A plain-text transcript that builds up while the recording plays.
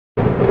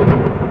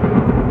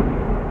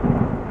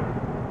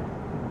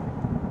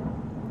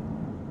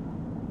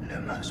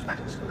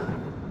sprechen.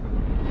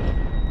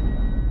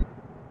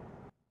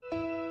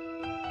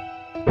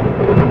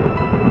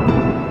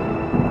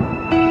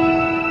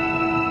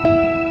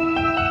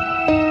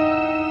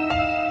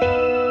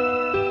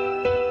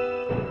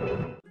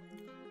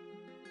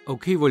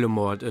 Okay,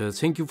 Voldemort,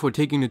 thank you for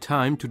taking the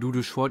time to do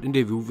this short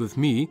interview with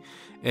me.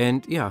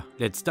 And yeah,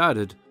 let's start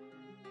it.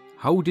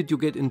 How did you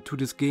get into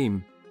this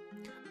game?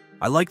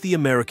 I like the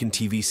American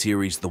TV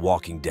series The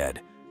Walking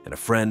Dead, and a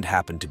friend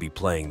happened to be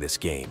playing this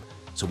game,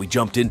 so we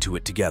jumped into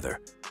it together.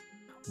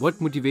 What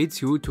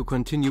motivates you to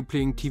continue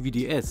playing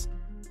TVDS?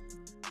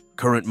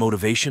 Current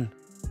motivation?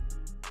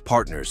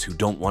 Partners who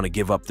don't want to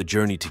give up the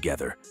journey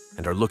together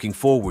and are looking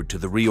forward to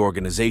the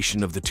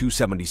reorganization of the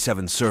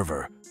 277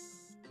 server.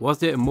 Was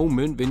there a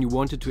moment when you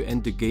wanted to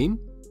end the game?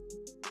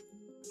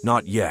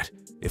 Not yet.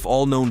 If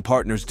all known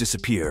partners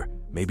disappear,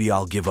 maybe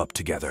I'll give up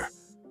together.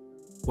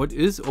 What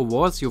is or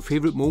was your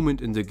favorite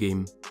moment in the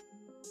game?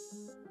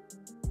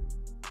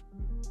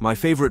 My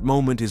favorite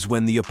moment is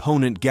when the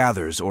opponent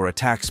gathers or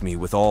attacks me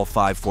with all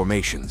 5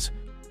 formations.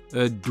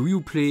 Do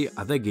you play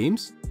other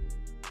games?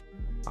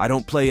 I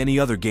don't play any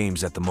other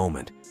games at the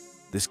moment.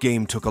 This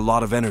game took a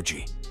lot of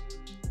energy.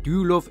 Do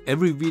you love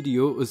every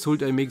video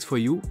Soldeye makes for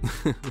you?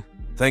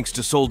 Thanks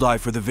to Soldeye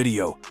for the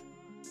video.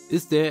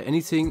 Is there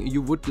anything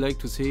you would like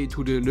to say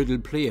to the little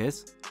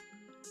players?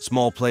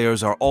 Small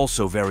players are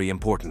also very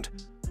important.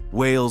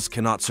 Whales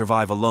cannot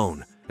survive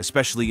alone,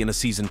 especially in a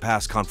season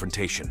pass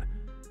confrontation.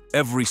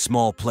 Every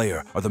small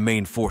player are the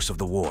main force of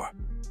the war.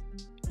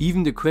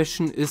 Even the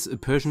question is a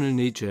personal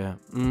nature.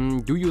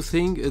 Do you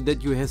think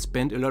that you have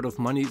spent a lot of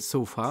money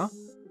so far?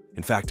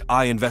 In fact,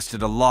 I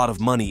invested a lot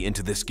of money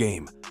into this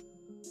game.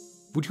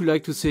 Would you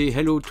like to say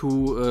hello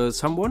to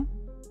someone?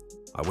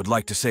 I would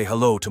like to say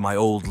hello to my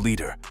old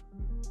leader,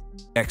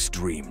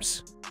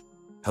 X-Dreams.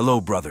 Hello,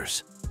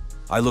 brothers.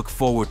 I look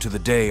forward to the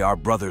day our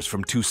brothers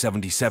from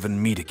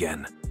 277 meet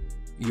again.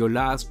 Your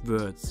last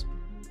words.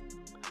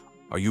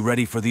 Are you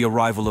ready for the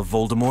arrival of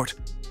Voldemort?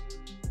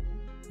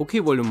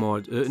 Okay,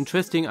 Voldemort,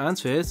 interesting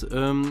answers.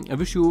 I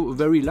wish you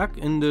very luck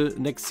in the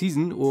next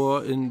season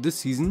or in this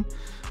season.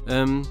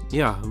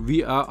 Yeah,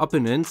 we are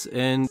opponents,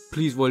 and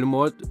please,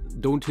 Voldemort,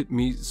 don't hit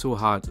me so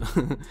hard.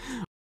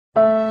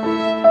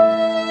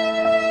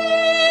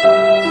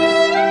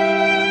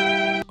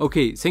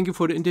 Okay, thank you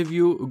for the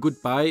interview,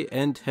 goodbye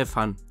and have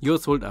fun. Your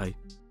Soldeye.